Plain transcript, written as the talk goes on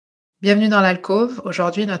Bienvenue dans l'alcove.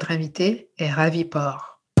 Aujourd'hui, notre invité est Ravy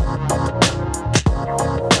Por.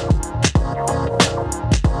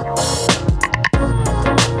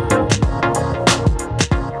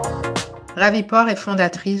 Ravy Por est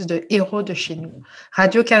fondatrice de Héros de chez nous.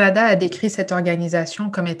 Radio-Canada a décrit cette organisation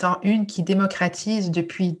comme étant une qui démocratise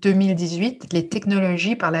depuis 2018 les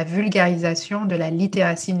technologies par la vulgarisation de la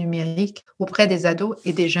littératie numérique auprès des ados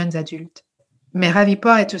et des jeunes adultes. Mais Ravy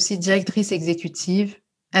Por est aussi directrice exécutive,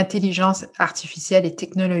 intelligence artificielle et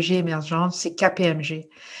technologies émergentes, c'est KPMG.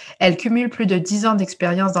 Elle cumule plus de 10 ans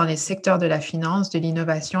d'expérience dans les secteurs de la finance, de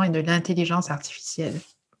l'innovation et de l'intelligence artificielle.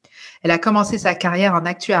 Elle a commencé sa carrière en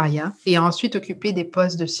actuariat et a ensuite occupé des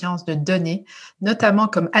postes de sciences de données, notamment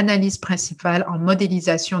comme analyse principale en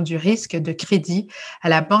modélisation du risque de crédit à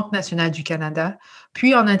la Banque nationale du Canada,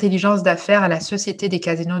 puis en intelligence d'affaires à la Société des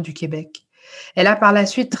casinos du Québec. Elle a par la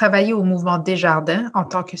suite travaillé au mouvement Desjardins en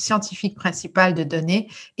tant que scientifique principale de données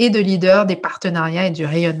et de leader des partenariats et du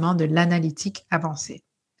rayonnement de l'analytique avancée.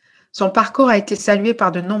 Son parcours a été salué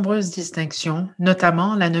par de nombreuses distinctions,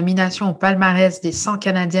 notamment la nomination au palmarès des 100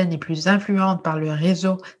 Canadiennes les plus influentes par le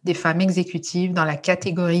réseau des femmes exécutives dans la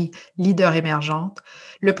catégorie Leader émergente,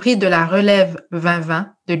 le prix de la relève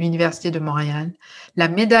 2020 de l'Université de Montréal, la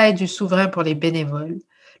médaille du souverain pour les bénévoles,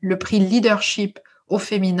 le prix Leadership au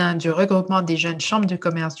féminin du regroupement des jeunes chambres de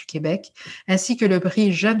commerce du Québec, ainsi que le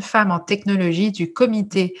prix Jeunes femmes en technologie du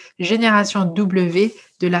comité Génération W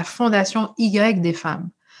de la Fondation Y des femmes.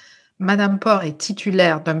 Madame Por est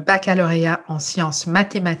titulaire d'un baccalauréat en sciences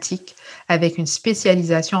mathématiques avec une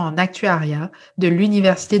spécialisation en actuariat de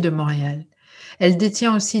l'Université de Montréal. Elle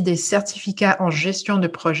détient aussi des certificats en gestion de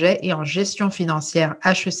projet et en gestion financière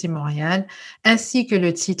HEC Montréal, ainsi que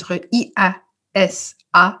le titre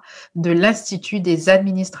IASA de l'Institut des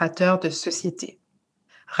administrateurs de société.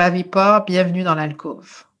 Ravy Por, bienvenue dans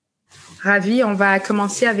l'alcôve. Ravy, on va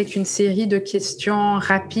commencer avec une série de questions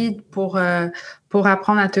rapides pour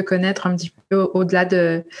apprendre à te connaître un petit peu au-delà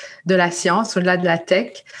de la science, au-delà de la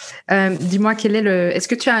tech. Dis-moi, est-ce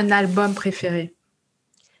que tu as un album préféré?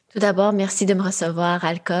 Tout d'abord, merci de me recevoir,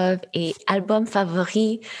 alcove. Et album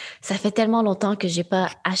favori, ça fait tellement longtemps que j'ai pas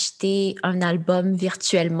acheté un album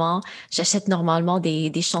virtuellement. J'achète normalement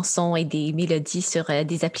des chansons et des mélodies sur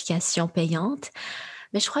des applications payantes.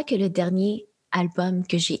 Mais je crois que le dernier album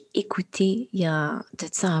que j'ai écouté il y a de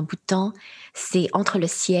ça un bout de temps, c'est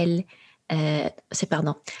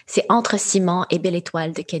c'est Entre Ciment et Belle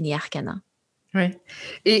Étoile de Kenny Arcana. Oui.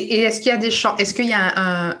 Et est-ce qu'il y a est-ce qu'il y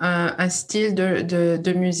a un style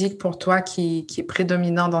de musique pour toi qui est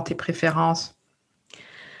prédominant dans tes préférences?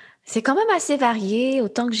 C'est quand même assez varié,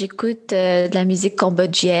 autant que j'écoute de la musique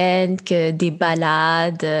cambodgienne que des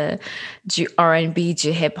ballades, du R&B,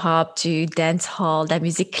 du hip-hop, du dancehall, de la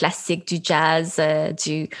musique classique, du jazz,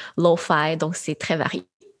 du lo-fi, donc c'est très varié.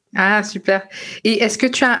 Ah, super. Et est-ce que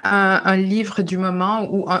tu as un livre du moment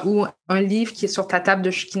ou un livre qui est sur ta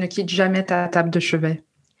qui ne quitte jamais ta table de chevet?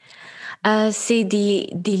 C'est des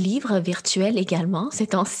livres virtuels également ces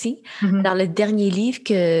temps-ci. Mm-hmm. Alors, le dernier livre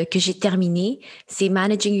que j'ai terminé, c'est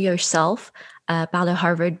Managing Yourself par le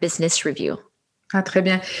Harvard Business Review. Ah, très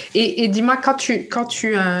bien. Et dis-moi, quand tu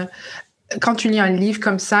lis un livre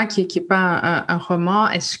comme ça, qui est pas un roman,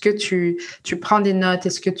 est-ce que tu prends des notes?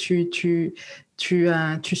 Est-ce que tu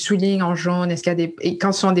soulignes en jaune? Est-ce qu'il y a et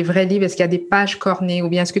quand ce sont des vrais livres, est-ce qu'il y a des pages cornées? Ou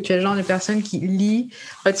bien est-ce que tu es le genre de personne qui lit,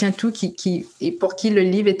 retient tout, et pour qui le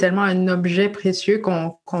livre est tellement un objet précieux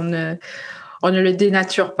qu'on ne le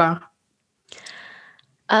dénature pas?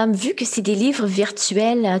 Vu que c'est des livres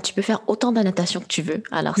virtuels, tu peux faire autant d'annotations que tu veux.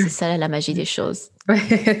 Alors, c'est ça la magie des choses.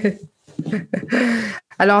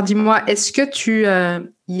 Alors, dis-moi, est-ce que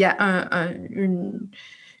il y a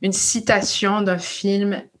une citation d'un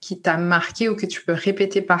film qui t'a marqué ou que tu peux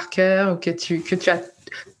répéter par cœur ou que tu as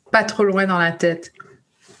pas trop loin dans la tête?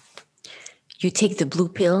 You take the blue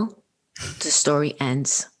pill, the story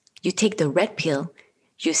ends. You take the red pill,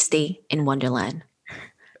 you stay in Wonderland.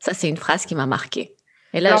 Ça, c'est une phrase qui m'a marquée.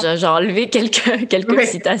 Et là, j'ai enlevé quelques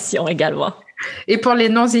citations également. Et pour les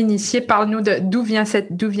non-initiés, parle-nous d'où vient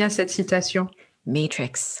cette citation?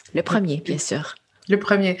 Matrix, le premier, bien sûr. Le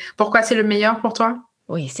premier. Pourquoi c'est le meilleur pour toi?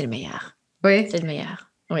 Oui, c'est le meilleur. Oui. C'est le meilleur.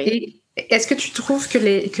 Oui. Et est-ce que tu trouves que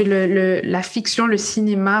la fiction, le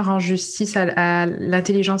cinéma rend justice à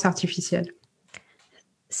l'intelligence artificielle?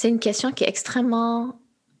 C'est une question qui est extrêmement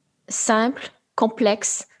simple,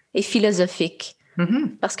 complexe et philosophique.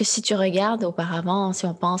 Mm-hmm. Parce que si tu regardes auparavant, si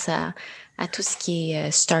on pense à tout ce qui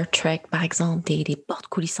est Star Trek, par exemple, des portes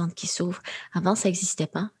coulissantes qui s'ouvrent, avant, ça n'existait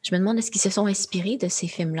pas. Je me demande est-ce qu'ils se sont inspirés de ces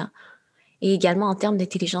films-là? Et également en termes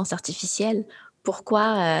d'intelligence artificielle,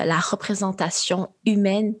 pourquoi la représentation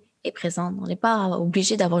humaine est présente. On n'est pas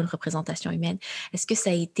obligé d'avoir une représentation humaine. Est-ce que ça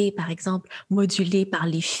a été, par exemple, modulé par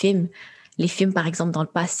les films? Les films, par exemple, dans le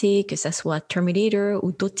passé, que ce soit Terminator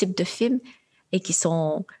ou d'autres types de films, et qui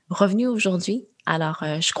sont revenus aujourd'hui. Alors,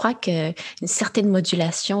 je crois qu'une certaine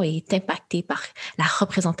modulation est impactée par la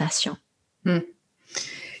représentation.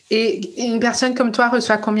 Et une personne comme toi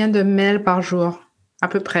reçoit combien de mails par jour, à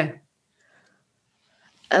peu près?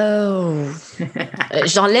 Oh,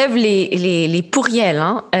 j'enlève les pourriels,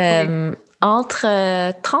 hein? Oui.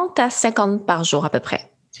 Entre 30 à 50 par jour à peu près.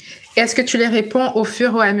 Est-ce que tu les réponds au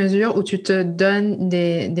fur et à mesure ou tu te donnes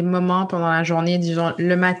des moments pendant la journée, disons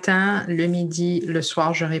le matin, le midi, le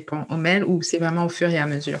soir, je réponds aux mails ou c'est vraiment au fur et à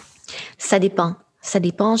mesure? Ça dépend. Ça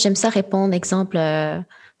dépend. J'aime ça répondre, exemple,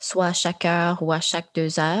 soit à chaque heure ou à chaque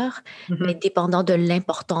 2 heures, mais Mhm. dépendant de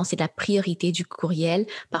l'importance et de la priorité du courriel,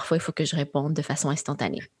 parfois il faut que je réponde de façon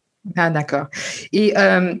instantanée. Ah, d'accord. Et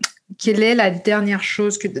quelle est la dernière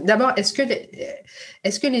chose que... D'abord, est-ce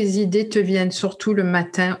que les idées te viennent surtout le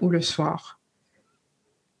matin ou le soir?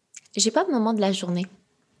 J'ai pas de moment de la journée.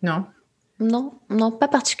 Non? Non, non, pas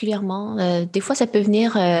particulièrement. Des fois, ça peut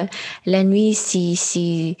venir la nuit,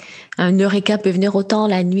 si un eureka peut venir autant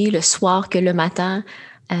la nuit, le soir que le matin.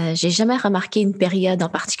 J'ai jamais remarqué une période en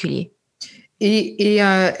particulier. Et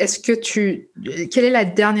quelle est la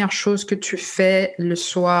dernière chose que tu fais le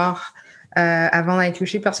soir avant d'aller te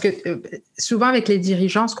coucher? Parce que souvent avec les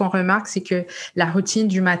dirigeants, ce qu'on remarque, c'est que la routine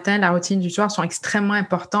du matin, la routine du soir sont extrêmement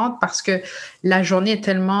importantes parce que la journée est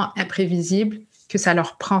tellement imprévisible que ça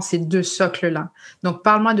leur prend ces deux socles-là. Donc,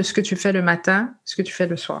 parle-moi de ce que tu fais le matin, ce que tu fais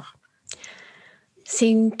le soir. C'est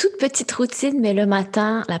une toute petite routine, mais le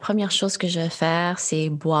matin, la première chose que je vais faire, c'est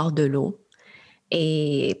boire de l'eau.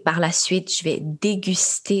 Et par la suite, je vais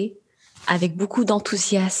déguster avec beaucoup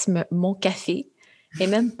d'enthousiasme mon café et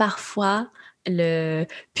même parfois le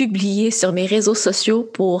publier sur mes réseaux sociaux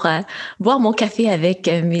pour boire mon café avec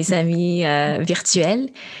mes amis virtuels.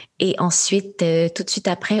 Et ensuite, tout de suite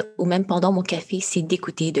après, ou même pendant mon café, c'est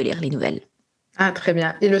d'écouter et de lire les nouvelles. Ah, très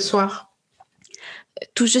bien. Et le soir?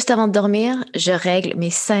 Tout juste avant de dormir, je règle mes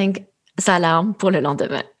 5 alarmes pour le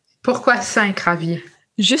lendemain. Pourquoi 5, Ravi?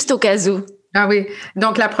 Juste au cas où. Ah oui.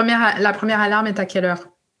 Donc, la première alarme est à quelle heure?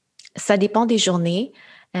 Ça dépend des journées,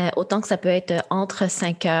 autant que ça peut être entre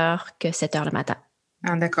 5 heures que 7 heures le matin.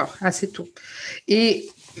 Ah, d'accord. Ah, c'est tout. Et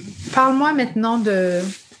parle-moi maintenant de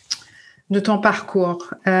ton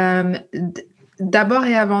parcours. D'abord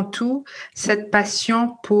et avant tout, cette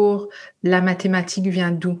passion pour la mathématique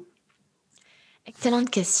vient d'où? Excellente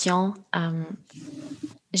question.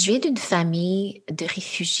 Je viens d'une famille de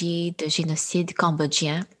réfugiés de génocide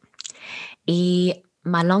cambodgien et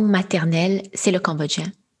ma langue maternelle, c'est le cambodgien.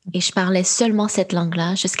 Et je parlais seulement cette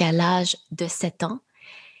langue-là jusqu'à l'âge de 7 ans.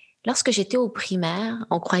 Lorsque j'étais au primaire,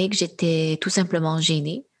 on croyait que j'étais tout simplement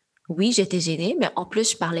gênée. Oui, j'étais gênée, mais en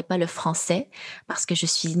plus, je parlais pas le français parce que je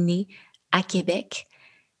suis née à Québec.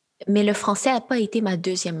 Mais le français n'a pas été ma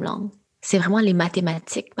deuxième langue. C'est vraiment les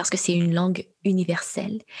mathématiques parce que c'est une langue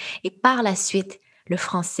universelle. Et par la suite, le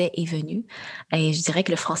français est venu. Et je dirais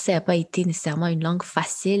que le français n'a pas été nécessairement une langue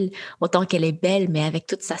facile, autant qu'elle est belle, mais avec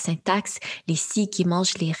toute sa syntaxe, les si qui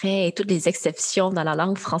mangent les raies et toutes les exceptions dans la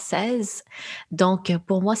langue française. Donc,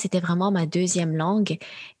 pour moi, c'était vraiment ma deuxième langue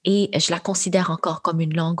et je la considère encore comme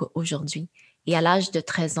une langue aujourd'hui. Et à l'âge de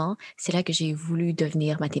 13 ans, c'est là que j'ai voulu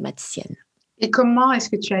devenir mathématicienne. Et comment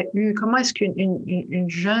est-ce qu'une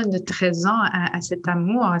jeune de 13 ans a cet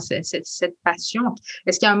amour, a cette passion?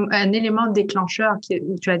 Est-ce qu'il y a un élément déclencheur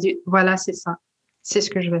où tu as dit, voilà, c'est ça, c'est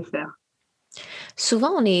ce que je vais faire?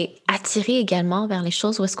 Souvent, on est attiré également vers les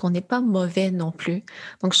choses où est-ce qu'on n'est pas mauvais non plus.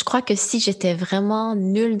 Donc, je crois que si j'étais vraiment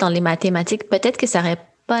nulle dans les mathématiques, peut-être que ça aurait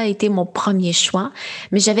pas été mon premier choix,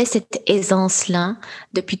 mais j'avais cette aisance-là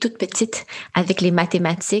depuis toute petite avec les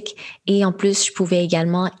mathématiques et en plus, je pouvais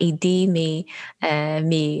également aider mes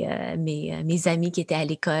amis qui étaient à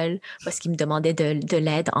l'école parce qu'ils me demandaient de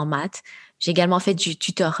l'aide en maths. J'ai également fait du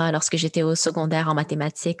tutorat lorsque j'étais au secondaire en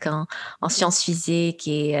mathématiques, en sciences physiques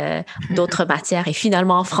et d'autres matières et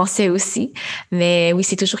finalement en français aussi. Mais oui,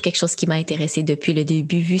 c'est toujours quelque chose qui m'a intéressée depuis le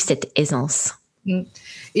début, vu cette aisance. Mm.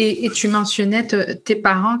 Et tu mentionnais tes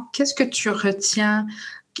parents. Qu'est-ce que tu retiens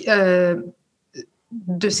euh,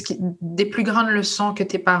 des plus grandes leçons que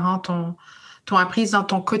tes parents t'ont apprises dans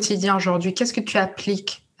ton quotidien aujourd'hui? Qu'est-ce que tu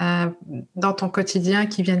appliques dans ton quotidien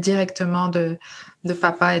qui vient directement de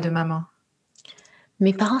papa et de maman?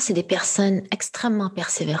 Mes parents, c'est des personnes extrêmement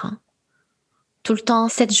persévérantes. Tout le temps,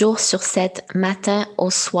 7 jours sur 7, matin au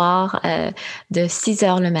soir, de 6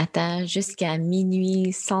 heures le matin jusqu'à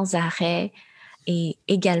minuit sans arrêt et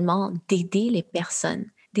également d'aider les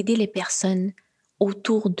personnes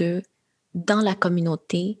autour d'eux, dans la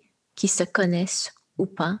communauté, qui se connaissent ou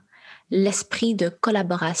pas. L'esprit de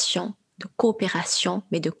collaboration, de coopération,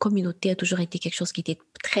 mais de communauté a toujours été quelque chose qui était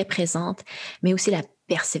très présente, mais aussi la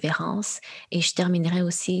persévérance. Et je terminerai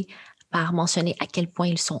aussi par mentionner à quel point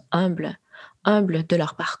ils sont humbles, humbles de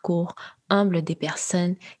leur parcours, humbles des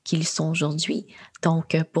personnes qu'ils sont aujourd'hui.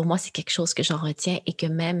 Donc, pour moi, c'est quelque chose que j'en retiens et que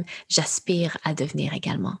même j'aspire à devenir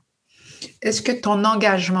également. Est-ce que ton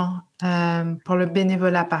engagement pour le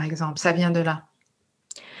bénévolat, par exemple, ça vient de là?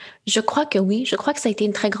 Je crois que oui, je crois que ça a été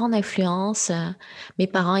une très grande influence. Mes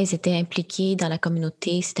parents, ils étaient impliqués dans la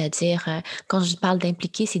communauté, c'est-à-dire, quand je parle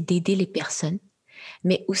d'impliquer, c'est d'aider les personnes.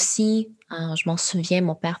 Mais aussi, je m'en souviens,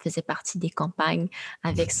 mon père faisait partie des campagnes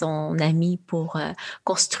avec son ami pour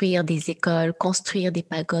construire des écoles, construire des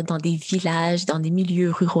pagodes dans des villages, dans des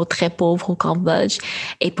milieux ruraux très pauvres au Cambodge.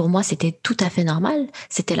 Et pour moi, c'était tout à fait normal.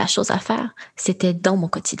 C'était la chose à faire. C'était dans mon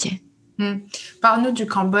quotidien. Parle-nous du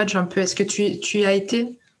Cambodge un peu. Est-ce que tu y as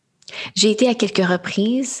été? J'ai été à quelques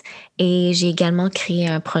reprises et j'ai également créé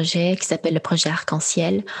un projet qui s'appelle le projet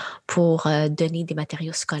Arc-en-Ciel pour donner des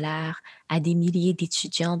matériaux scolaires à des milliers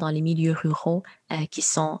d'étudiants dans les milieux ruraux qui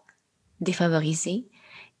sont défavorisés.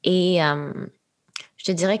 Et je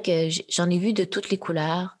te dirais que j'en ai vu de toutes les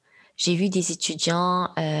couleurs. J'ai vu des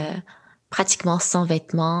étudiants pratiquement sans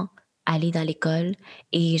vêtements aller dans l'école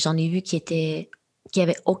et j'en ai vu qui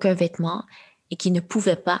avaient aucun vêtement et qui ne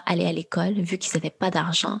pouvaient pas aller à l'école vu qu'ils n'avaient pas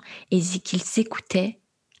d'argent et qu'ils s'écoutaient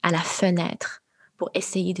à la fenêtre pour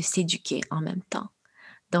essayer de s'éduquer en même temps.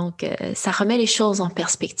 Donc, ça remet les choses en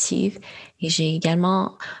perspective. Et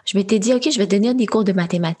je m'étais dit, OK, je vais donner des cours de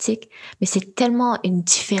mathématiques, mais c'est tellement une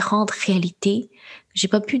différente réalité. J'ai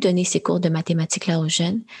pas pu donner ces cours de mathématiques-là aux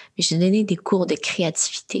jeunes, mais j'ai donné des cours de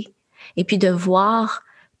créativité. Et puis de voir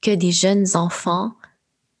que des jeunes enfants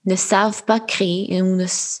ne savent pas créer ou ne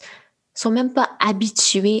sont même pas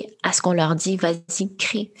habitués à ce qu'on leur dit, vas-y,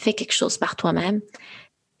 crée, fais quelque chose par toi-même.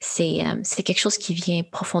 C'est quelque chose qui vient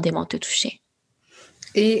profondément te toucher.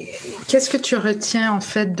 Et qu'est-ce que tu retiens en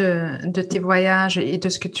fait de tes voyages et de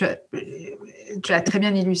ce que tu as très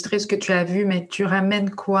bien illustré ce que tu as vu, mais tu ramènes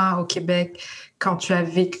quoi au Québec quand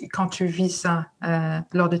tu vis ça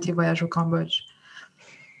lors de tes voyages au Cambodge?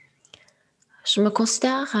 Je me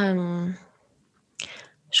considère,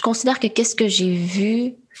 je considère que qu'est-ce que j'ai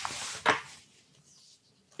vu,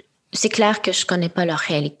 c'est clair que je connais pas leur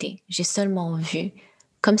réalité. J'ai seulement vu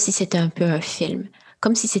comme si c'était un peu un film,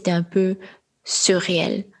 comme si c'était un peu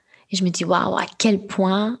surréel. Et je me dis, waouh, à quel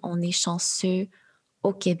point on est chanceux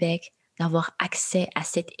au Québec d'avoir accès à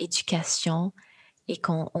cette éducation et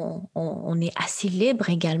qu'on est assez libre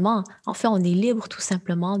également. En fait, on est libre tout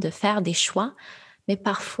simplement de faire des choix, mais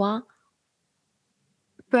parfois,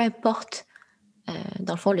 peu importe,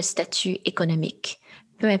 dans le fond, le statut économique,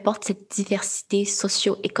 peu importe cette diversité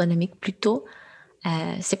socio-économique plutôt,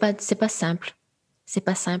 c'est pas simple. C'est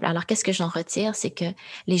pas simple. Alors, qu'est-ce que j'en retire? C'est que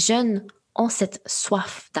les jeunes ont cette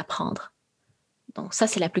soif d'apprendre. Donc, ça,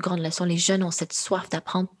 c'est la plus grande leçon. Les jeunes ont cette soif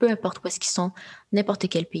d'apprendre, peu importe où est-ce qu'ils sont, n'importe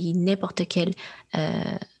quel pays, n'importe quel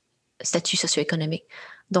statut socio-économique.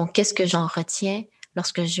 Donc, qu'est-ce que j'en retiens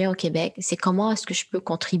lorsque je viens au Québec? C'est comment est-ce que je peux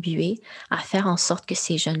contribuer à faire en sorte que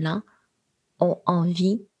ces jeunes-là ont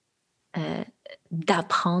envie euh,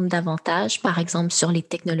 d'apprendre davantage, par exemple sur les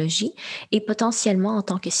technologies, et potentiellement en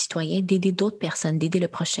tant que citoyen, d'aider d'autres personnes, d'aider le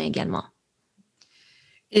prochain également.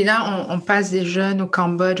 Et là, on passe des jeunes au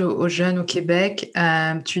Cambodge aux jeunes au Québec.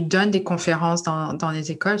 Tu donnes des conférences dans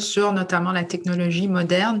les écoles sur notamment la technologie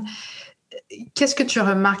moderne. Qu'est-ce que tu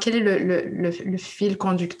remarques? Quel est le fil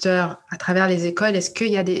conducteur à travers les écoles? Est-ce qu'il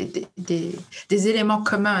y a des éléments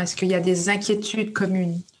communs? Est-ce qu'il y a des inquiétudes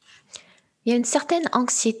communes? Il y a une certaine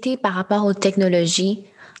anxiété par rapport aux technologies.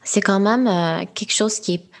 C'est quand même quelque chose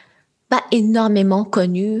qui est pas énormément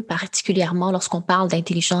connu, particulièrement lorsqu'on parle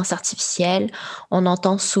d'intelligence artificielle. On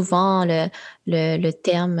entend souvent le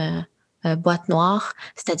terme boîte noire,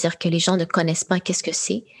 c'est-à-dire que les gens ne connaissent pas qu'est-ce que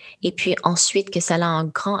c'est, et puis ensuite que ça a un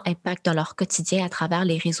grand impact dans leur quotidien à travers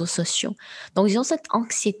les réseaux sociaux. Donc, ils ont cette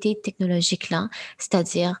anxiété technologique-là,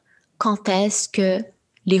 c'est-à-dire quand est-ce que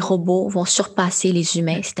les robots vont surpasser les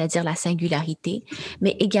humains, c'est-à-dire la singularité,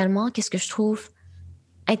 mais également, qu'est-ce que je trouve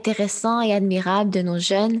intéressant et admirable de nos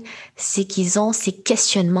jeunes, c'est qu'ils ont ces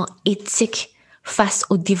questionnements éthiques face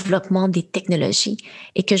au développement des technologies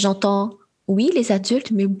et que j'entends, oui, les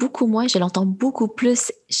adultes, mais beaucoup moins, je l'entends beaucoup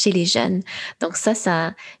plus chez les jeunes. Donc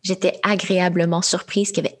j'étais agréablement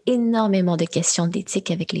surprise qu'il y avait énormément de questions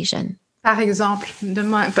d'éthique avec les jeunes. Par exemple,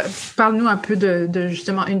 parle-nous un peu de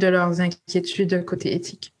justement une de leurs inquiétudes côté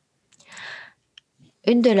éthique.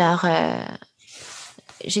 Une de leurs...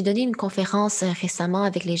 j'ai donné une conférence récemment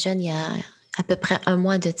avec les jeunes à peu près un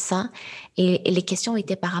mois de ça. Et les questions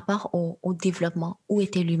étaient par rapport au développement. Où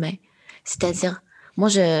était l'humain? C'est-à-dire, moi,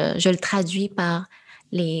 je le traduis par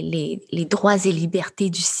les droits et libertés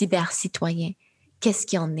du cyber-citoyen. Qu'est-ce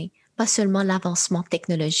qu'il en est? Pas seulement l'avancement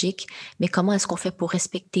technologique, mais comment est-ce qu'on fait pour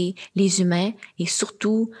respecter les humains et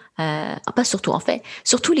surtout, pas surtout en fait,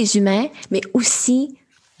 surtout les humains, mais aussi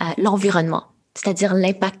l'environnement, c'est-à-dire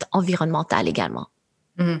l'impact environnemental également.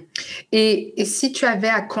 Mhm. Et si tu avais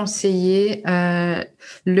à conseiller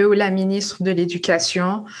le ou la ministre de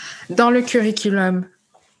l'Éducation dans le curriculum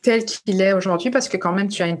tel qu'il est aujourd'hui, parce que quand même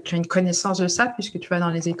tu as une connaissance de ça puisque tu vas dans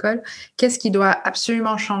les écoles, qu'est-ce qui doit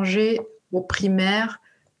absolument changer au primaire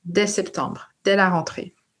dès septembre, dès la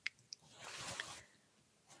rentrée?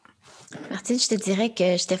 Martine, je te dirais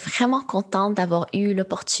que j'étais vraiment contente d'avoir eu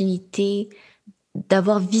l'opportunité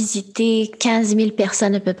d'avoir visité 15 000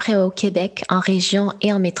 personnes à peu près au Québec, en région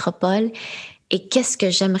et en métropole. Et qu'est-ce que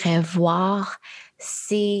j'aimerais voir,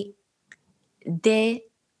 c'est dès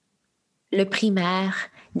le primaire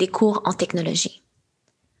des cours en technologie.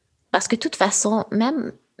 Parce que de toute façon,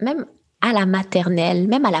 même à la maternelle,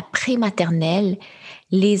 même à la prématernelle,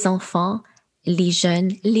 les enfants, les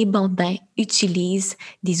jeunes, les bambins utilisent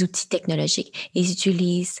des outils technologiques. Ils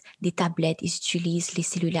utilisent des tablettes, ils utilisent les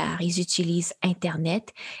cellulaires, ils utilisent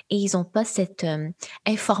Internet et ils n'ont pas cette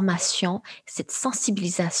information, cette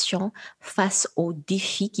sensibilisation face aux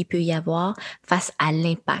défis qu'il peut y avoir, face à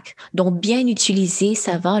l'impact. Donc, bien utiliser,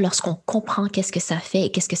 ça va lorsqu'on comprend qu'est-ce que ça fait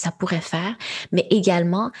et qu'est-ce que ça pourrait faire, mais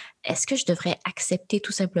également, est-ce que je devrais accepter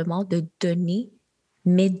tout simplement de donner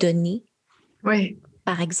mes données, Oui.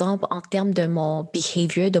 par exemple, en termes de mon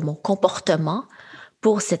behavior, de mon comportement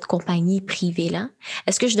pour cette compagnie privée-là?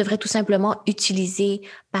 Est-ce que je devrais tout simplement utiliser,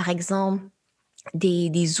 par exemple,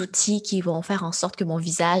 des outils qui vont faire en sorte que mon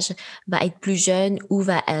visage va être plus jeune ou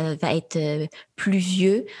va être plus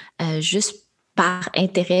vieux, juste par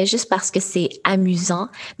intérêt, juste parce que c'est amusant,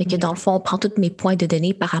 mais que dans le fond, on prend tous mes points de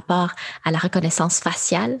données par rapport à la reconnaissance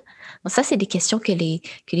faciale. Donc ça, c'est des questions que les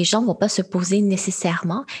gens vont pas se poser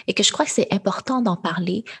nécessairement et que je crois que c'est important d'en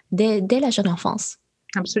parler dès la jeune enfance.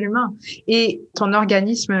 Absolument. Et ton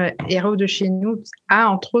organisme Héros de chez nous a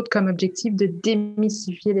entre autres comme objectif de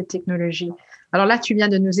démystifier les technologies. Alors là, tu viens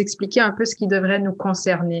de nous expliquer un peu ce qui devrait nous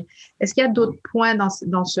concerner. Est-ce qu'il y a d'autres points dans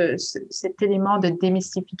cet élément de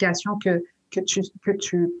démystification que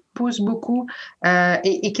tu pousses beaucoup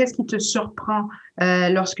et qu'est-ce qui te surprend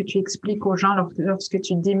lorsque tu expliques aux gens, lorsque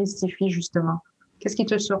tu démystifies justement? Qu'est-ce qui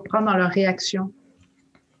te surprend dans leur réaction?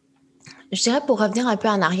 Je dirais pour revenir un peu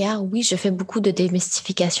en arrière, oui, je fais beaucoup de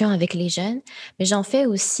démystification avec les jeunes, mais j'en fais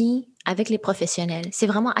aussi avec les professionnels. C'est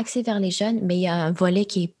vraiment axé vers les jeunes, mais il y a un volet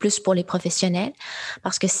qui est plus pour les professionnels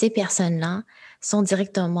parce que ces personnes-là sont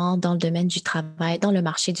directement dans le domaine du travail, dans le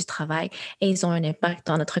marché du travail et ils ont un impact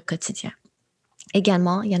dans notre quotidien.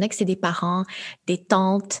 Également, il y en a que c'est des parents, des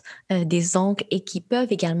tantes, des oncles et qui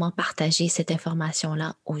peuvent également partager cette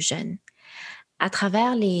information-là aux jeunes à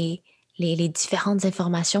travers les différentes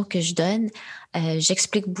informations que je donne,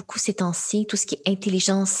 j'explique beaucoup ces temps-ci tout ce qui est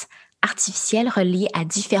intelligence artificielle reliée à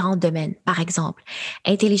différents domaines. Par exemple,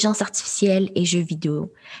 intelligence artificielle et jeux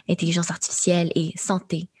vidéo, intelligence artificielle et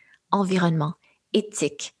santé, environnement,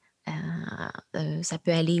 éthique. Ça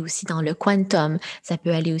peut aller aussi dans le quantum, ça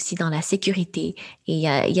peut aller aussi dans la sécurité. Et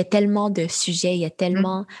il y a tellement de sujets, il y a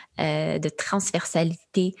tellement de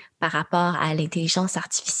transversalité par rapport à l'intelligence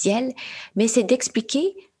artificielle, mais c'est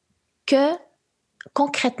d'expliquer que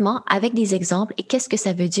concrètement, avec des exemples, et qu'est-ce que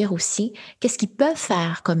ça veut dire aussi, qu'est-ce qu'ils peuvent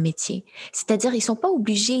faire comme métier. C'est-à-dire, ils ne sont pas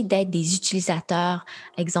obligés d'être des utilisateurs,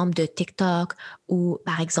 exemple de TikTok ou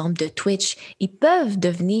par exemple de Twitch. Ils peuvent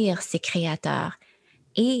devenir ces créateurs.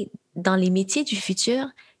 Et dans les métiers du futur,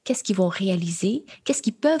 qu'est-ce qu'ils vont réaliser, qu'est-ce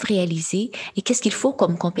qu'ils peuvent réaliser et qu'est-ce qu'il faut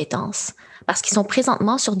comme compétences. Parce qu'ils sont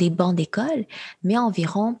présentement sur des bancs d'école, mais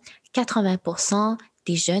environ 80%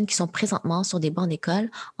 des jeunes qui sont présentement sur des bancs d'école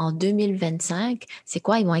en 2025, c'est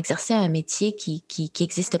quoi? Ils vont exercer un métier qui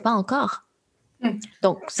n'existe pas encore.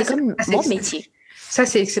 Donc, c'est comme mon métier. Ça,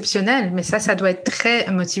 c'est exceptionnel, mais ça doit être très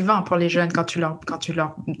motivant pour les jeunes quand tu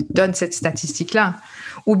leur donnes cette statistique-là.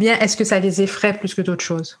 Ou bien est-ce que ça les effraie plus que d'autres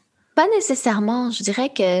choses? Pas nécessairement. Je dirais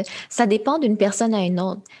que ça dépend d'une personne à une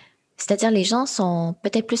autre. C'est-à-dire, les gens sont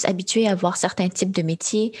peut-être plus habitués à voir certains types de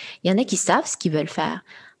métiers. Il y en a qui savent ce qu'ils veulent faire.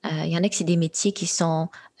 Il y en a qui c'est des métiers qui sont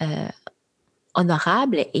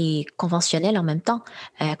honorables et conventionnels en même temps.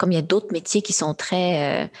 Comme il y a d'autres métiers qui sont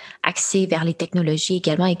très axés vers les technologies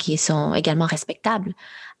également et qui sont également respectables.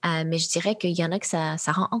 Mais je dirais qu'il y en a que ça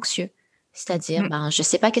rend anxieux. C'est-à-dire, je ne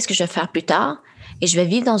sais pas qu'est-ce que je vais faire plus tard et je vais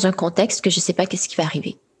vivre dans un contexte que je ne sais pas qu'est-ce qui va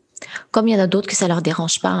arriver. Comme il y en a d'autres que ça leur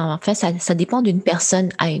dérange pas. Enfin, ça dépend d'une personne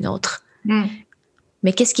à une autre.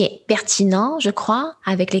 Mais qu'est-ce qui est pertinent, je crois,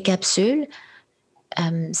 avec les capsules,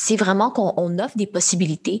 c'est vraiment qu'on offre des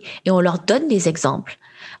possibilités et on leur donne des exemples.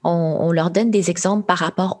 On leur donne des exemples par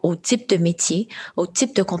rapport au type de métier, au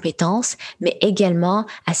type de compétences, mais également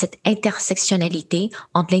à cette intersectionnalité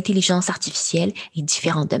entre l'intelligence artificielle et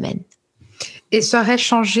différents domaines. Et ça aurait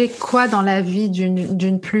changé quoi dans la vie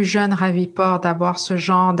d'une plus jeune Ravy Por d'avoir ce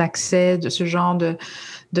genre d'accès, de ce genre de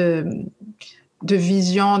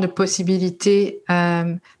vision, de possibilités,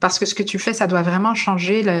 parce que ce que tu fais, ça doit vraiment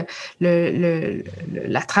changer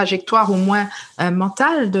la trajectoire au moins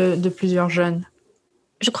mentale de plusieurs jeunes.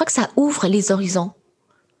 Je crois que ça ouvre les horizons.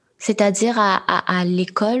 C'est-à-dire à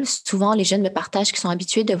l'école, souvent les jeunes me partagent qu'ils sont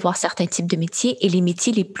habitués de voir certains types de métiers et les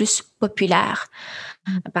métiers les plus populaires.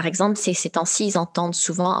 Par exemple, ces temps-ci, ils entendent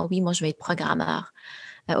souvent « Ah oui, moi je vais être programmeur.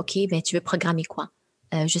 OK, ben tu veux programmer quoi?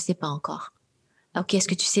 Je sais pas encore. OK, est-ce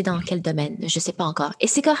que tu sais dans quel domaine? Je sais pas encore. Et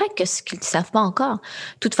c'est correct qu'ils ne savent pas encore.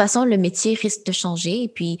 De toute façon, le métier risque de changer et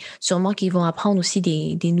puis sûrement qu'ils vont apprendre aussi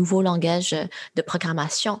des nouveaux langages de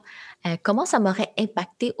programmation. Comment ça m'aurait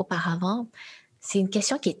impacté auparavant? C'est une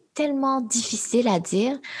question qui est tellement difficile à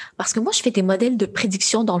dire parce que moi, je fais des modèles de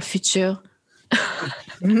prédiction dans le futur.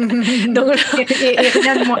 Donc, et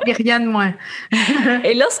rien de moins.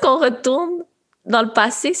 et lorsqu'on retourne dans le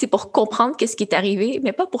passé, c'est pour comprendre qu'est-ce qui est arrivé,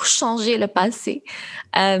 mais pas pour changer le passé.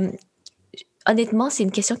 Honnêtement, c'est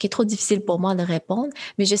une question qui est trop difficile pour moi de répondre,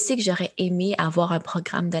 mais je sais que j'aurais aimé avoir un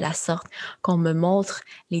programme de la sorte, qu'on me montre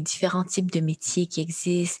les différents types de métiers qui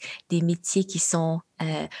existent, des métiers qui sont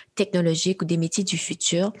technologiques ou des métiers du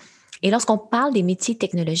futur. Et lorsqu'on parle des métiers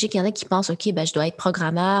technologiques, il y en a qui pensent, OK, ben, je dois être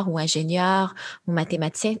programmeur ou ingénieur ou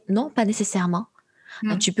mathématicien. Non, pas nécessairement.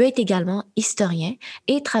 Tu peux être également historien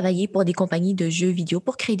et travailler pour des compagnies de jeux vidéo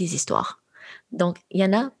pour créer des histoires. Donc, il y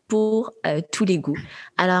en a pour tous les goûts.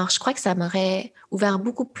 Alors, je crois que ça m'aurait ouvert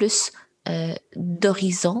beaucoup plus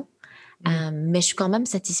d'horizons, mais je suis quand même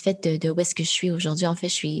satisfaite de où est-ce que je suis aujourd'hui. En fait,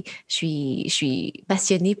 je suis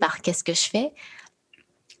passionnée par qu'est-ce que je fais,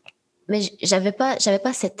 mais j'avais pas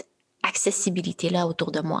cette accessibilité-là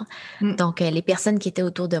autour de moi. Donc, les personnes qui étaient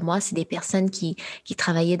autour de moi, c'est des personnes qui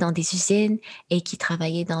travaillaient dans des usines et qui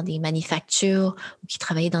travaillaient dans des manufactures ou qui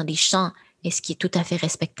travaillaient dans des champs, et ce qui est tout à fait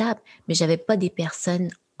respectable, mais j'avais pas des personnes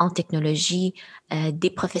en technologie, des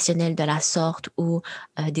professionnels de la sorte ou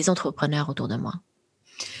des entrepreneurs autour de moi.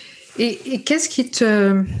 Et qu'est-ce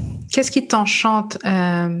qui t'enchante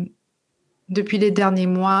depuis les derniers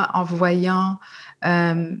mois en voyant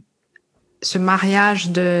ce mariage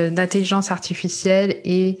d'intelligence artificielle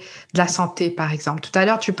et de la santé, par exemple? Tout à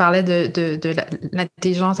l'heure, tu parlais de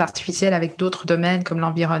l'intelligence artificielle avec d'autres domaines comme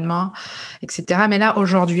l'environnement, etc. Mais là,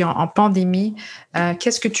 aujourd'hui, en pandémie,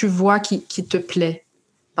 qu'est-ce que tu vois qui te plaît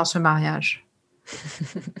dans ce mariage?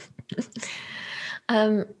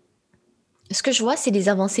 Ce que je vois, c'est des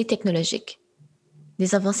avancées technologiques.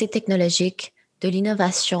 Des avancées technologiques, de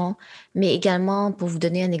l'innovation, mais également, pour vous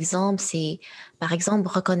donner un exemple, c'est, par exemple,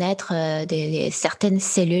 reconnaître certaines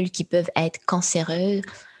cellules qui peuvent être cancéreuses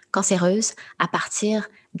à partir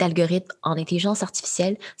d'algorithmes en intelligence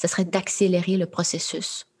artificielle. Ce serait d'accélérer le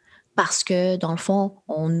processus. Parce que, dans le fond,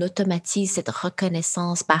 on automatise cette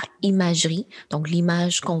reconnaissance par imagerie, donc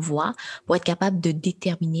l'image qu'on voit, pour être capable de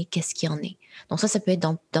déterminer qu'est-ce qu'il y en est. Donc ça peut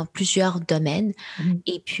être dans plusieurs domaines.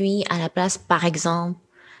 Et puis, à la place, par exemple,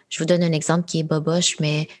 je vous donne un exemple qui est boboche,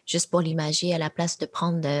 mais juste pour l'imager, à la place de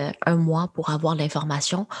prendre un mois pour avoir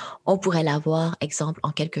l'information, on pourrait l'avoir, exemple,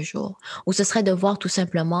 en quelques jours. Ou ce serait de voir tout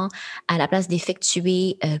simplement, à la place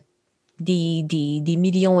d'effectuer des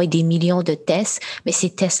millions et des millions de tests, mais ces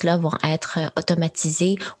tests-là vont être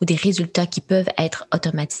automatisés ou des résultats qui peuvent être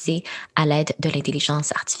automatisés à l'aide de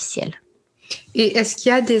l'intelligence artificielle. Et est-ce qu'il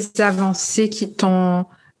y a des avancées qui t'ont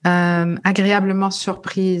agréablement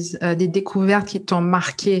surprise, des découvertes qui t'ont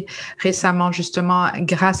marqué récemment, justement,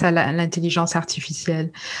 grâce à l'intelligence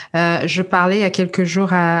artificielle? Je parlais il y a quelques jours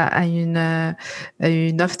à une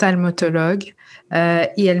ophtalmologue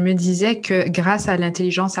et elle me disait que grâce à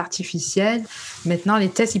l'intelligence artificielle, maintenant, les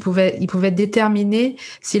tests, ils pouvaient déterminer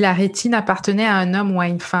si la rétine appartenait à un homme ou à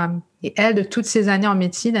une femme. Et elle, de toutes ces années en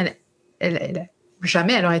médecine,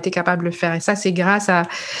 jamais elle aurait été capable de le faire. Et ça, c'est grâce à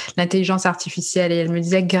l'intelligence artificielle. Et elle me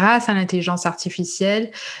disait, grâce à l'intelligence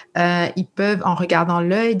artificielle, ils peuvent, en regardant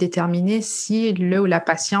l'œil, déterminer si le ou la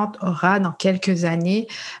patiente aura, dans quelques années,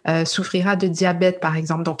 souffrira de diabète, par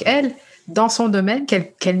exemple. Donc, elle, dans son domaine,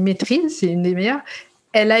 qu'elle maîtrise, c'est une des meilleures,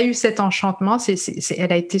 elle a eu cet enchantement,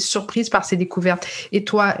 elle a été surprise par ses découvertes. Et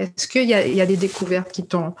toi, est-ce qu'il y a des découvertes qui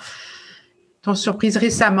t'ont surprise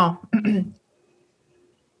récemment?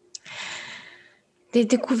 Des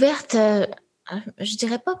découvertes, Je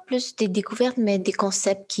dirais pas plus des découvertes, mais des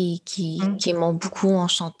concepts qui m'ont beaucoup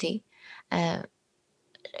enchantée. Euh,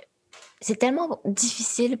 c'est tellement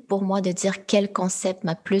difficile pour moi de dire quel concept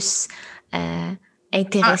m'a plus euh, Un,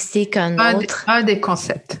 intéressé qu'un autre, un des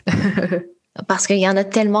concepts. parce qu'il y en a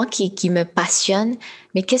tellement qui me passionnent.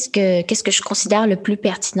 Mais qu'est-ce que je considère le plus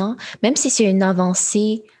pertinent, même si c'est une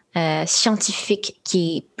avancée scientifique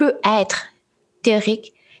qui peut être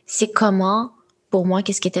théorique, c'est comment, pour moi,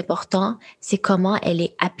 qu'est-ce qui est important, c'est comment elle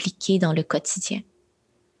est appliquée dans le quotidien.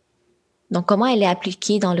 Donc, comment elle est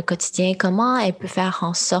appliquée dans le quotidien, comment elle peut faire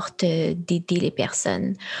en sorte d'aider les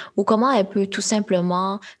personnes ou comment elle peut tout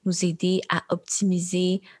simplement nous aider à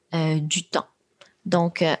optimiser du temps.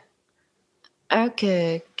 Donc, un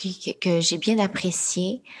que j'ai bien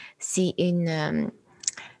apprécié, c'est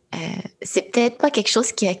c'est peut-être pas quelque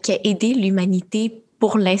chose qui a aidé l'humanité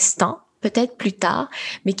pour l'instant, peut-être plus tard,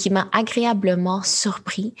 mais qui m'a agréablement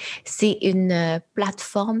surpris. C'est une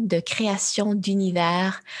plateforme de création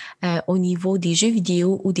d'univers au niveau des jeux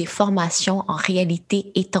vidéo ou des formations en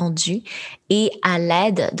réalité étendue et à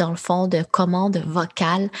l'aide, dans le fond, de commandes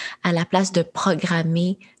vocales à la place de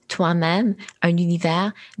programmer toi-même un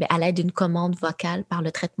univers, mais à l'aide d'une commande vocale par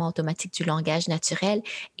le traitement automatique du langage naturel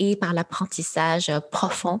et par l'apprentissage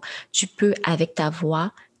profond, tu peux, avec ta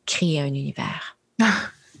voix, créer un univers.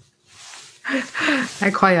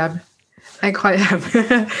 Incroyable. Incroyable.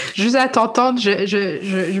 Juste à t'entendre,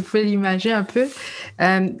 je pouvais l'imaginer un peu.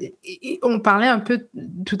 On parlait un peu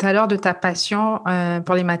tout à l'heure de ta passion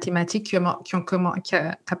pour les mathématiques,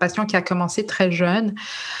 ta passion qui a commencé très jeune.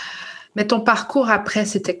 Mais ton parcours après,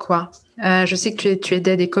 c'était quoi? Je sais que tu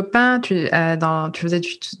aidais des copains, tu faisais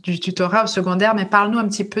du tutorat au secondaire, mais parle-nous un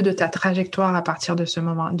petit peu de ta trajectoire à partir de ce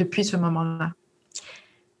moment, depuis ce moment-là.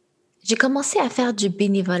 J'ai commencé à faire du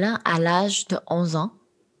bénévolat à l'âge de 11 ans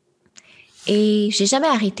et j'ai jamais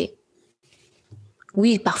arrêté.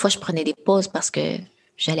 Oui, parfois je prenais des pauses parce que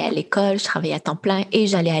j'allais à l'école, je travaillais à temps plein et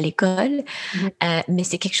j'allais à l'école, mais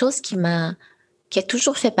c'est quelque chose qui a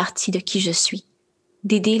toujours fait partie de qui je suis,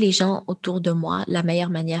 d'aider les gens autour de moi la meilleure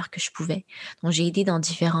manière que je pouvais. Donc, j'ai aidé dans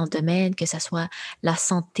différents domaines, que ce soit la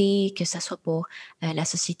santé, que ce soit pour la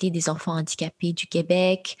Société des enfants handicapés du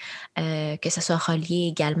Québec, que ce soit relié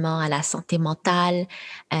également à la santé mentale,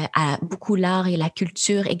 à beaucoup l'art et la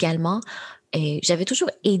culture également. Et j'avais toujours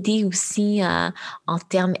aidé aussi en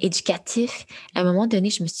termes éducatifs. À un moment donné,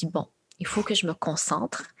 je me suis dit, bon, il faut que je me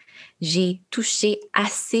concentre. J'ai touché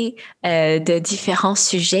assez de différents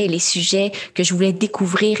sujets, les sujets que je voulais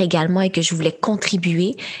découvrir également et que je voulais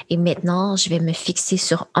contribuer. Et maintenant, je vais me fixer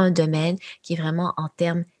sur un domaine qui est vraiment en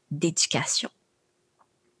termes d'éducation.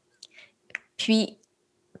 Puis,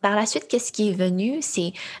 par la suite, qu'est-ce qui est venu?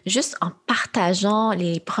 C'est juste en partageant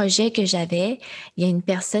les projets que j'avais, il y a une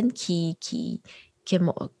personne qui, qui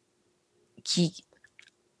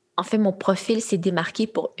en fait, mon profil s'est démarqué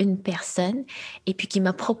pour une personne et puis qui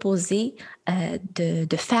m'a proposé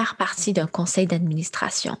de faire partie d'un conseil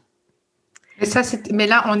d'administration. Mais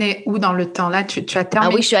là, on est où dans le temps? Là, tu as Ah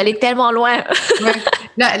terminé. oui, je suis allée tellement loin. Ouais.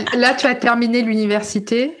 Là, tu as terminé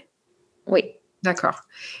l'université. Oui. D'accord.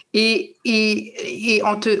 Et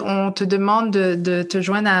on te demande de te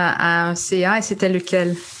joindre à un CA et c'était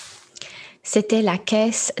lequel? C'était la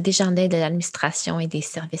Caisse des jardins de l'administration et des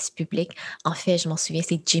services publics. En fait, je m'en souviens,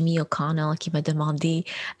 c'est Jimmy O'Connell qui m'a demandé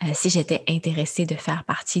si j'étais intéressée de faire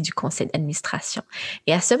partie du conseil d'administration.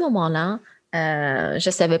 Et à ce moment-là, je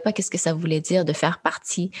savais pas qu'est-ce que ça voulait dire de faire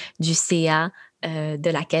partie du CA de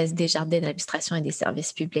la Caisse des jardins de l'administration et des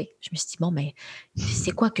services publics. Je me suis dit, bon, mais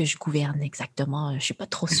c'est quoi que je gouverne exactement? Je suis pas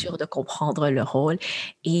trop sûre de comprendre le rôle.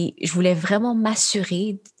 Et je voulais vraiment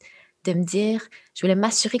m'assurer de me dire, je voulais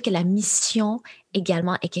m'assurer que la mission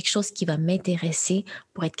également est quelque chose qui va m'intéresser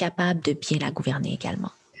pour être capable de bien la gouverner également.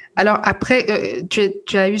 Alors après,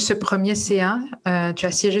 tu as eu ce premier CA, tu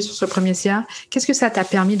as siégé sur ce premier CA. Qu'est-ce que ça t'a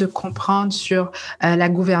permis de comprendre sur la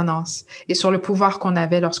gouvernance et sur le pouvoir qu'on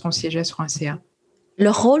avait lorsqu'on siégeait sur un CA? Le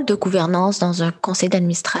rôle de gouvernance dans un conseil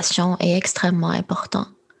d'administration est extrêmement important.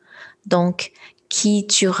 Donc, qui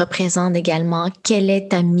tu représentes également, quelle est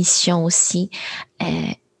ta mission aussi,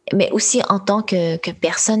 mais aussi en tant que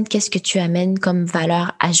personne, qu'est-ce que tu amènes comme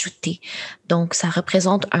valeur ajoutée. Donc, ça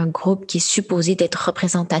représente un groupe qui est supposé d'être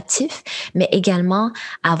représentatif, mais également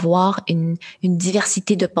avoir une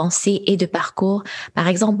diversité de pensées et de parcours. Par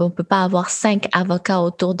exemple, on peut pas avoir 5 avocats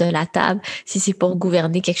autour de la table si c'est pour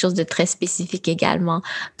gouverner quelque chose de très spécifique également.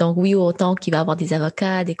 Donc, oui, autant qu'il va y avoir des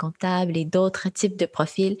avocats, des comptables et d'autres types de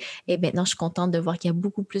profils. Et maintenant, je suis contente de voir qu'il y a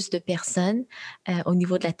beaucoup plus de personnes au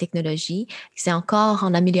niveau de la technologie. C'est encore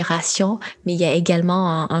en amélioration, mais il y a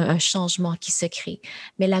également un changement qui se crée.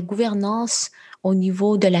 Mais la gouvernance au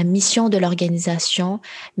niveau de la mission de l'organisation,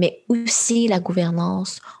 mais aussi la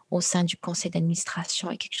gouvernance au sein du conseil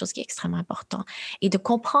d'administration est quelque chose qui est extrêmement important. Et de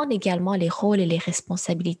comprendre également les rôles et les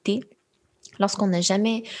responsabilités. Lorsqu'on n'a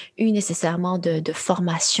jamais eu nécessairement de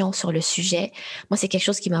formation sur le sujet, moi, c'est quelque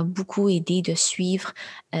chose qui m'a beaucoup aidé de suivre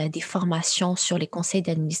des formations sur les conseils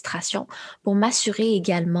d'administration pour m'assurer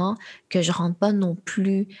également que je ne rentre pas non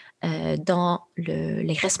plus dans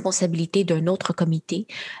les responsabilités d'un autre comité.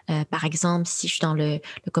 Par exemple, si je suis dans le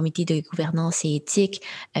comité de gouvernance et éthique,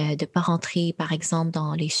 de ne pas rentrer, par exemple,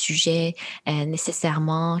 dans les sujets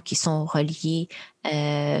nécessairement qui sont reliés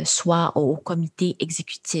soit au comité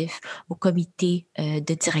exécutif, au comité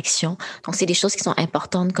de direction. Donc, c'est des choses qui sont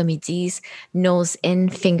importantes, comme ils disent, nose in,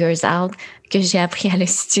 fingers out, que j'ai appris à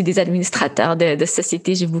l'Institut des administrateurs de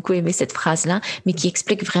société. J'ai beaucoup aimé cette phrase-là, mais qui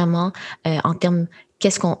explique vraiment en termes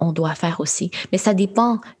qu'est-ce qu'on doit faire aussi. Mais ça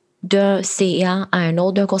dépend d'un CA à un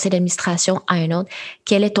autre, d'un conseil d'administration à un autre.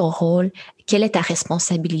 Quel est ton rôle? Quelle est ta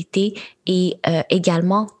responsabilité? Et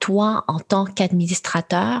également, toi, en tant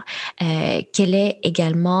qu'administrateur, quelle est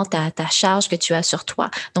également ta charge que tu as sur toi?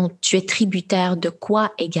 Donc, tu es tributaire de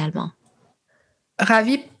quoi également?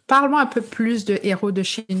 Ravy, parle-moi un peu plus de Héros de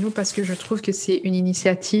chez nous parce que je trouve que c'est une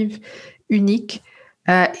initiative unique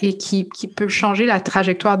et qui peut changer la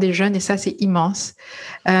trajectoire des jeunes et ça, c'est immense.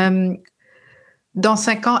 Dans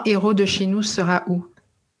 5 ans, Héros de chez nous sera où?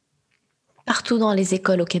 Partout dans les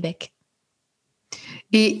écoles au Québec.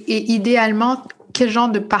 Et idéalement, quel genre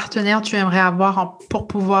de partenaire tu aimerais avoir pour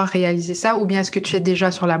pouvoir réaliser ça ou bien est-ce que tu es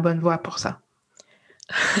déjà sur la bonne voie pour ça?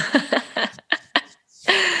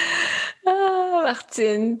 Ah,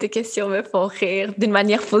 Martine, tes questions me font rire d'une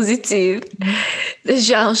manière positive.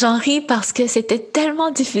 J'en ris parce que c'était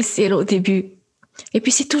tellement difficile au début. Et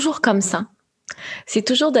puis, c'est toujours comme ça. C'est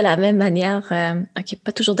toujours de la même manière. OK,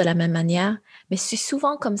 pas toujours de la même manière, mais c'est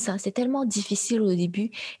souvent comme ça. C'est tellement difficile au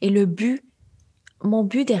début. Et mon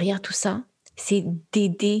but derrière tout ça, c'est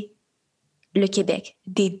d'aider le Québec,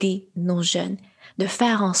 d'aider nos jeunes, de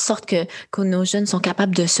faire en sorte que nos jeunes sont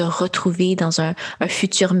capables de se retrouver dans un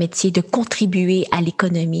futur métier, de contribuer à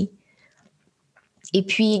l'économie. Et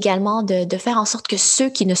puis également de faire en sorte que ceux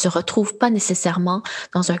qui ne se retrouvent pas nécessairement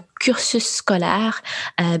dans un cursus scolaire,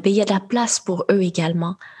 il y a de la place pour eux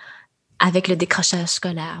également, avec le décrochage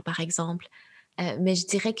scolaire, par exemple. Mais je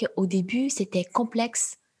dirais qu'au début, c'était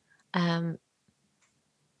complexe.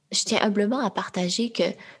 Je tiens humblement à partager que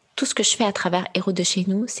tout ce que je fais à travers Héros de chez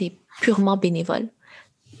nous, c'est purement bénévole.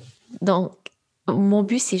 Donc, mon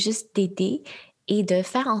but, c'est juste d'aider et de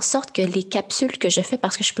faire en sorte que les capsules que je fais,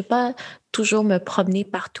 parce que je ne peux pas toujours me promener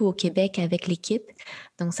partout au Québec avec l'équipe,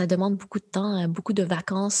 donc ça demande beaucoup de temps, beaucoup de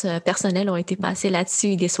vacances personnelles ont été passées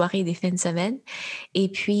là-dessus, des soirées et des fins de semaine. Et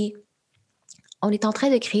puis, on est en train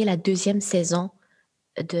de créer la 2e saison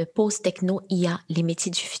de Pause Techno IA, les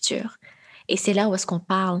métiers du futur. Et c'est là où est-ce qu'on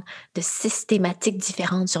parle de 6 thématiques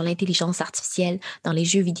différentes sur l'intelligence artificielle dans les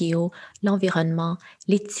jeux vidéo, l'environnement,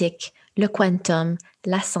 l'éthique, le quantum,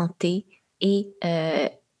 la santé et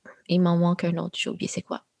il m'en manque un autre, j'ai oublié c'est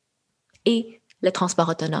quoi. Et le transport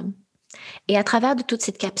autonome. Et à travers de toute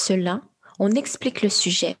cette capsule-là, on explique le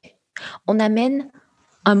sujet. On amène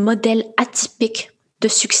un modèle atypique de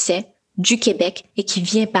succès du Québec et qui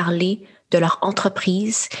vient parler de leur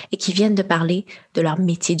entreprise et qui viennent de parler de leur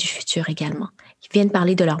métier du futur également. Qui viennent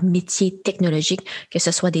parler de leur métier technologique, que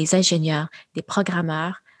ce soit des ingénieurs, des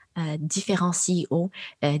programmeurs, différents CEO,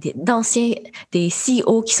 des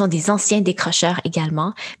CEO qui sont des anciens décrocheurs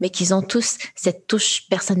également, mais qui ont tous cette touche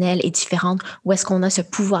personnelle et différente où est-ce qu'on a ce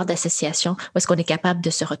pouvoir d'association, où est-ce qu'on est capable de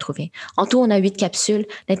se retrouver. En tout, on a 8 capsules,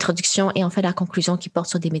 l'introduction et en fait la conclusion qui porte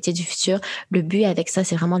sur des métiers du futur. Le but avec ça,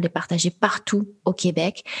 c'est vraiment de les partager partout au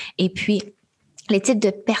Québec. Et puis, les types de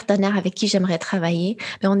partenaires avec qui j'aimerais travailler,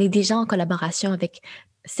 mais on est déjà en collaboration avec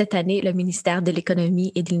cette année le ministère de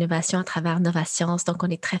l'Économie et de l'Innovation à travers Novasciences. Donc, on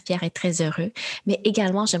est très fiers et très heureux. Mais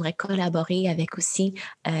également, j'aimerais collaborer avec aussi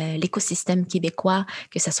l'écosystème québécois,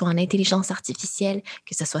 que ce soit en intelligence artificielle,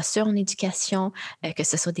 que ce soit en éducation, que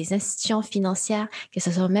ce soit des institutions financières, que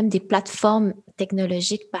ce soit même des plateformes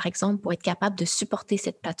technologiques, par exemple, pour être capable de supporter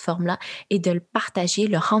cette plateforme-là et de le partager,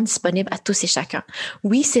 le rendre disponible à tous et chacun.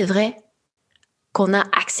 Oui, c'est vrai qu'on a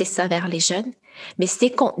axé ça vers les jeunes, mais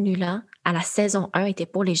ces contenus-là, à la saison 1, étaient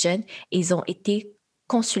pour les jeunes et ils ont été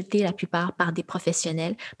consultés la plupart par des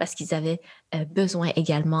professionnels parce qu'ils avaient besoin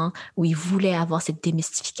également ou ils voulaient avoir cette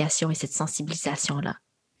démystification et cette sensibilisation-là.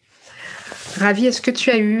 Ravy, est-ce que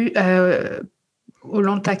tu as eu, au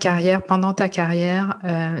long de ta carrière, pendant ta carrière,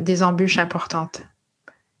 des embûches importantes?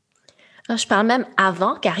 Je parle même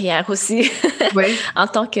avant carrière aussi. Oui. En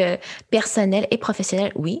tant que personnel et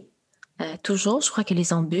professionnel, oui. Toujours, je crois que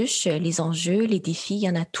les embûches, les enjeux, les défis, il y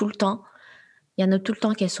en a tout le temps. Il y en a tout le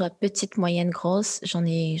temps, qu'elles soient petites, moyennes, grosses. J'en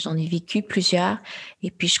ai vécu plusieurs. Et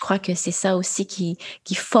puis, je crois que c'est ça aussi qui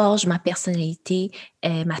forge ma personnalité,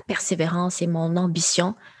 ma persévérance et mon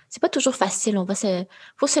ambition. C'est pas toujours facile,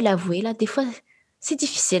 faut se l'avouer, là. Des fois, c'est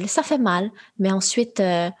difficile, ça fait mal. Mais ensuite,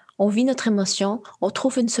 on vit notre émotion, on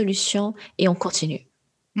trouve une solution et on continue.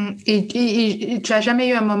 Et tu as jamais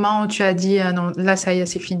eu un moment où tu as dit, ah non, là, ça y est,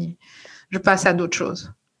 c'est fini. Je passe à d'autres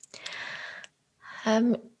choses.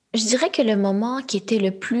 Euh, je dirais que le moment qui était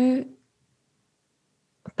le plus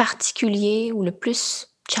particulier ou le plus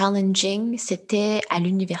challenging, c'était à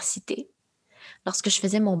l'université. Lorsque je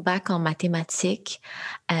faisais mon bac en mathématiques,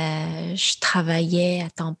 je travaillais à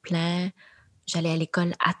temps plein, j'allais à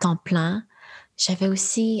l'école à temps plein. J'avais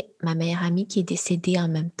aussi ma meilleure amie qui est décédée en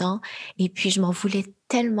même temps. Et puis, je m'en voulais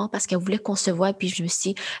tellement parce qu'elle voulait qu'on se voie. Puis, je me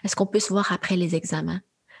suis dit, est-ce qu'on peut se voir après les examens?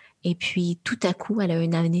 Et puis, tout à coup, elle a eu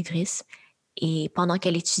une anévrisme. Et pendant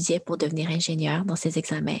qu'elle étudiait pour devenir ingénieure dans ses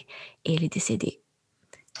examens, elle est décédée.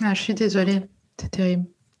 Ah, je suis désolée, c'est terrible.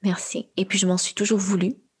 Merci. Et puis, je m'en suis toujours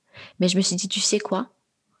voulu. Mais je me suis dit, tu sais quoi?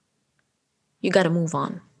 You gotta move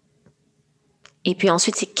on. Et puis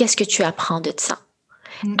ensuite, c'est qu'est-ce que tu apprends de ça?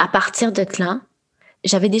 À partir de là,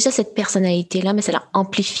 j'avais déjà cette personnalité-là, mais ça l'a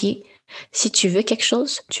amplifiée. Si tu veux quelque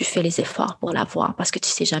chose, tu fais les efforts pour l'avoir parce que tu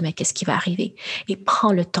sais jamais qu'est-ce qui va arriver. Et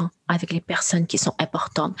prends le temps avec les personnes qui sont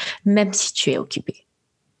importantes, même si tu es occupé.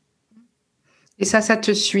 Et ça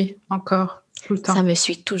te suit encore tout le temps. Ça me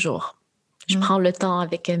suit toujours. Je prends le temps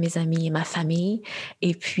avec mes amis et ma famille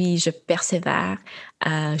et puis je persévère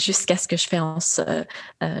jusqu'à ce que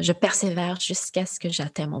je persévère jusqu'à ce que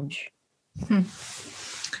j'atteigne mon but.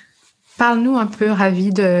 Parle-nous un peu, Ravy,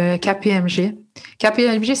 de KPMG.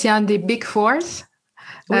 KPMG, c'est un des Big Fours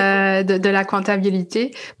Oui. de la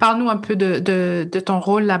comptabilité. Parle-nous un peu de ton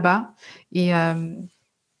rôle là-bas et de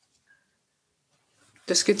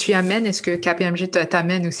ce que tu amènes. Est-ce que KPMG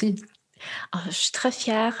t'amène aussi? Je suis très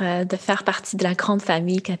fière de faire partie de la grande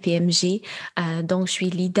famille KPMG. Donc, je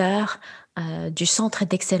suis leader du Centre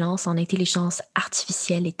d'excellence en intelligence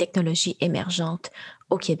artificielle et technologies émergentes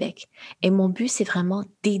au Québec. Et mon but, c'est vraiment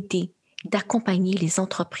d'accompagner les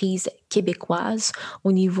entreprises québécoises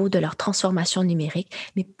au niveau de leur transformation numérique,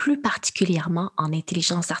 mais plus particulièrement en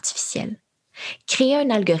intelligence artificielle. Créer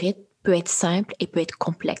un algorithme peut être simple et peut être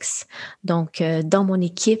complexe. Donc, dans mon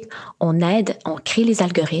équipe, on crée les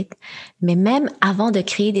algorithmes, mais même avant de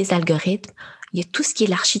créer des algorithmes, il y a tout ce qui est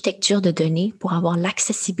l'architecture de données pour avoir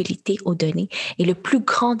l'accessibilité aux données. Et le plus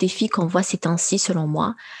grand défi qu'on voit ces temps-ci, selon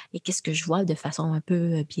moi, et qu'est-ce que je vois de façon un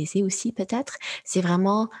peu biaisée aussi peut-être, c'est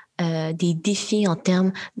vraiment des défis en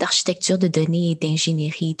termes d'architecture de données et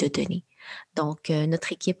d'ingénierie de données. Donc,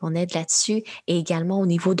 notre équipe, on aide là-dessus et également au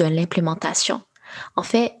niveau de l'implémentation. En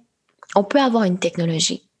fait, on peut avoir une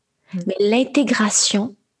technologie, mais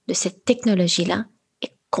l'intégration de cette technologie-là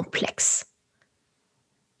est complexe.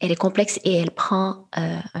 Elle est complexe et elle prend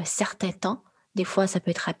un certain temps. Des fois, ça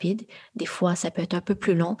peut être rapide, des fois, ça peut être un peu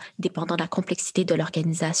plus long, dépendant de la complexité de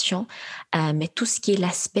l'organisation. Mais tout ce qui est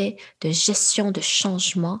l'aspect de gestion de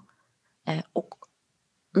changement,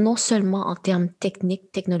 non seulement en termes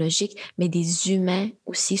techniques, technologiques, mais des humains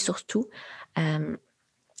aussi, surtout.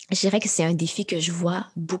 Je dirais que c'est un défi que je vois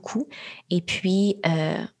beaucoup. Et puis,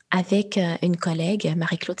 avec une collègue,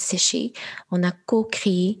 Marie-Claude Séché, on a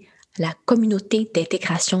co-créé la communauté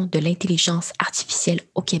d'intégration de l'intelligence artificielle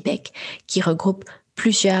au Québec, qui regroupe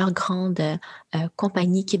plusieurs grandes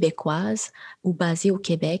compagnies québécoises ou basées au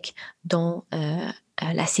Québec, dont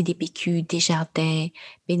la CDPQ, Desjardins,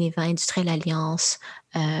 Beneva Industrielle Alliance,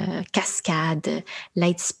 Cascade,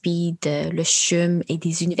 Lightspeed, le CHUM et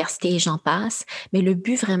des universités et j'en passe. Mais le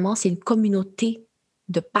but vraiment, c'est une communauté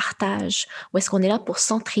de partage où est-ce qu'on est là pour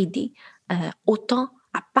s'entraider, autant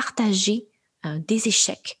à partager des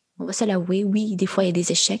échecs. On va se l'avouer, oui, des fois il y a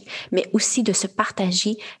des échecs, mais aussi de se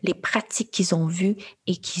partager les pratiques qu'ils ont vues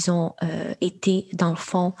et qu'ils ont été, dans le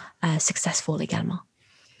fond, successful également.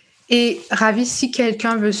 Et Ravy, si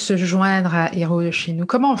quelqu'un veut se joindre à Héros de chez nous,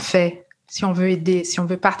 comment on fait si on veut aider, si on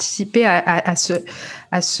veut participer à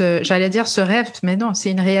ce, j'allais dire ce rêve, mais non,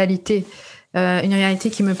 c'est une réalité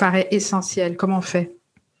qui me paraît essentielle. Comment on fait?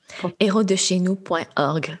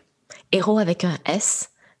 Héroesdechez-nous.org. Héros avec un S,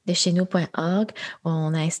 de chez nous.org.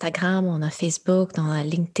 On a Instagram, on a Facebook, on a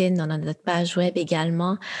LinkedIn, on a notre page web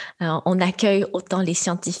également. On accueille autant les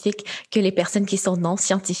scientifiques que les personnes qui sont non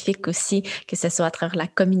scientifiques aussi, que ce soit à travers la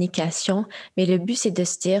communication. Mais le but, c'est de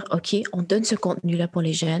se dire, OK, on donne ce contenu-là pour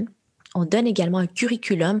les jeunes. On donne également un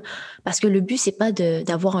curriculum parce que le but, c'est pas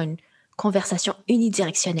d'avoir une conversation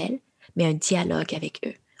unidirectionnelle, mais un dialogue avec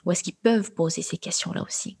eux. Où est-ce qu'ils peuvent poser ces questions-là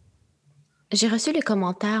aussi? J'ai reçu les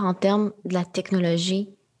commentaires en termes de la technologie.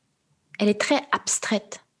 Elle est très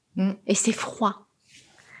abstraite et c'est froid.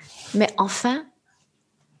 Mais enfin,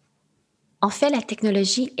 en fait, la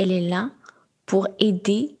technologie, elle est là pour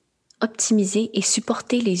aider, optimiser et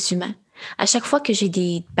supporter les humains. À chaque fois que j'ai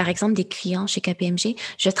par exemple, des clients chez KPMG,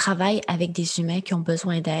 je travaille avec des humains qui ont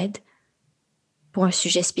besoin d'aide pour un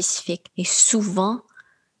sujet spécifique. Et souvent,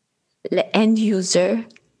 le end user,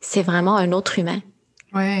 c'est vraiment un autre humain.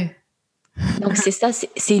 Ouais. Donc, c'est ça,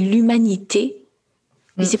 c'est l'humanité.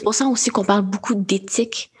 Et c'est pour ça aussi qu'on parle beaucoup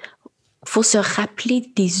d'éthique. Il faut se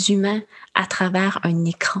rappeler des humains à travers un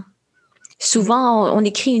écran. Souvent, on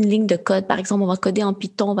écrit une ligne de code. Par exemple, on va coder en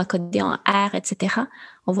Python, on va coder en R, etc.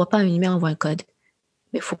 On voit pas un humain, on voit un code.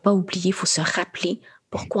 Mais il faut pas oublier, il faut se rappeler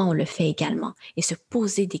pourquoi on le fait également et se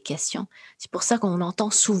poser des questions. C'est pour ça qu'on entend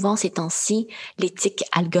souvent ces temps-ci l'éthique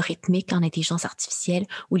algorithmique en intelligence artificielle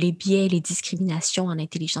ou les biais et les discriminations en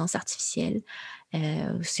intelligence artificielle.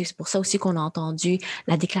 C'est pour ça aussi qu'on a entendu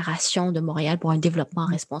la déclaration de Montréal pour un développement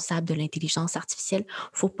responsable de l'intelligence artificielle.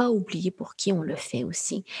 Faut pas oublier pour qui on le fait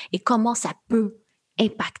aussi et comment ça peut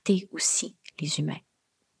impacter aussi les humains.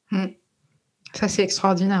 Ça, c'est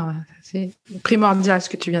extraordinaire. Ouais. C'est primordial ce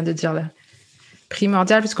que tu viens de dire là.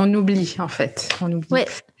 Primordial parce qu'on oublie, en fait. On oublie. Oui,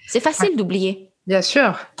 c'est facile d'oublier. Bien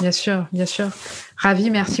sûr, bien sûr, bien sûr. Ravie,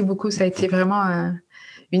 merci beaucoup. Ça a été vraiment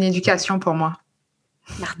une éducation pour moi.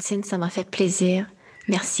 Martine, ça m'a fait plaisir.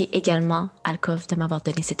 Merci également, Alcove, de m'avoir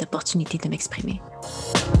donné cette opportunité de m'exprimer.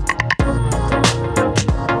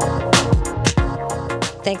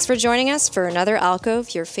 Thanks for joining us for another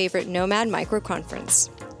Alcove, your favorite Nomad micro-conference.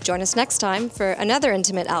 Join us next time for another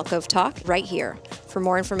intimate Alcove talk right here. For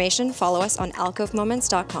more information, follow us on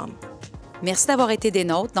alcovemoments.com. Merci d'avoir été des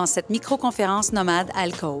nôtres dans cette micro-conférence nomade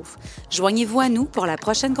Alcove. Joignez-vous à nous pour la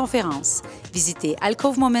prochaine conférence. Visitez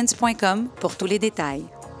alcovemoments.com pour tous les détails.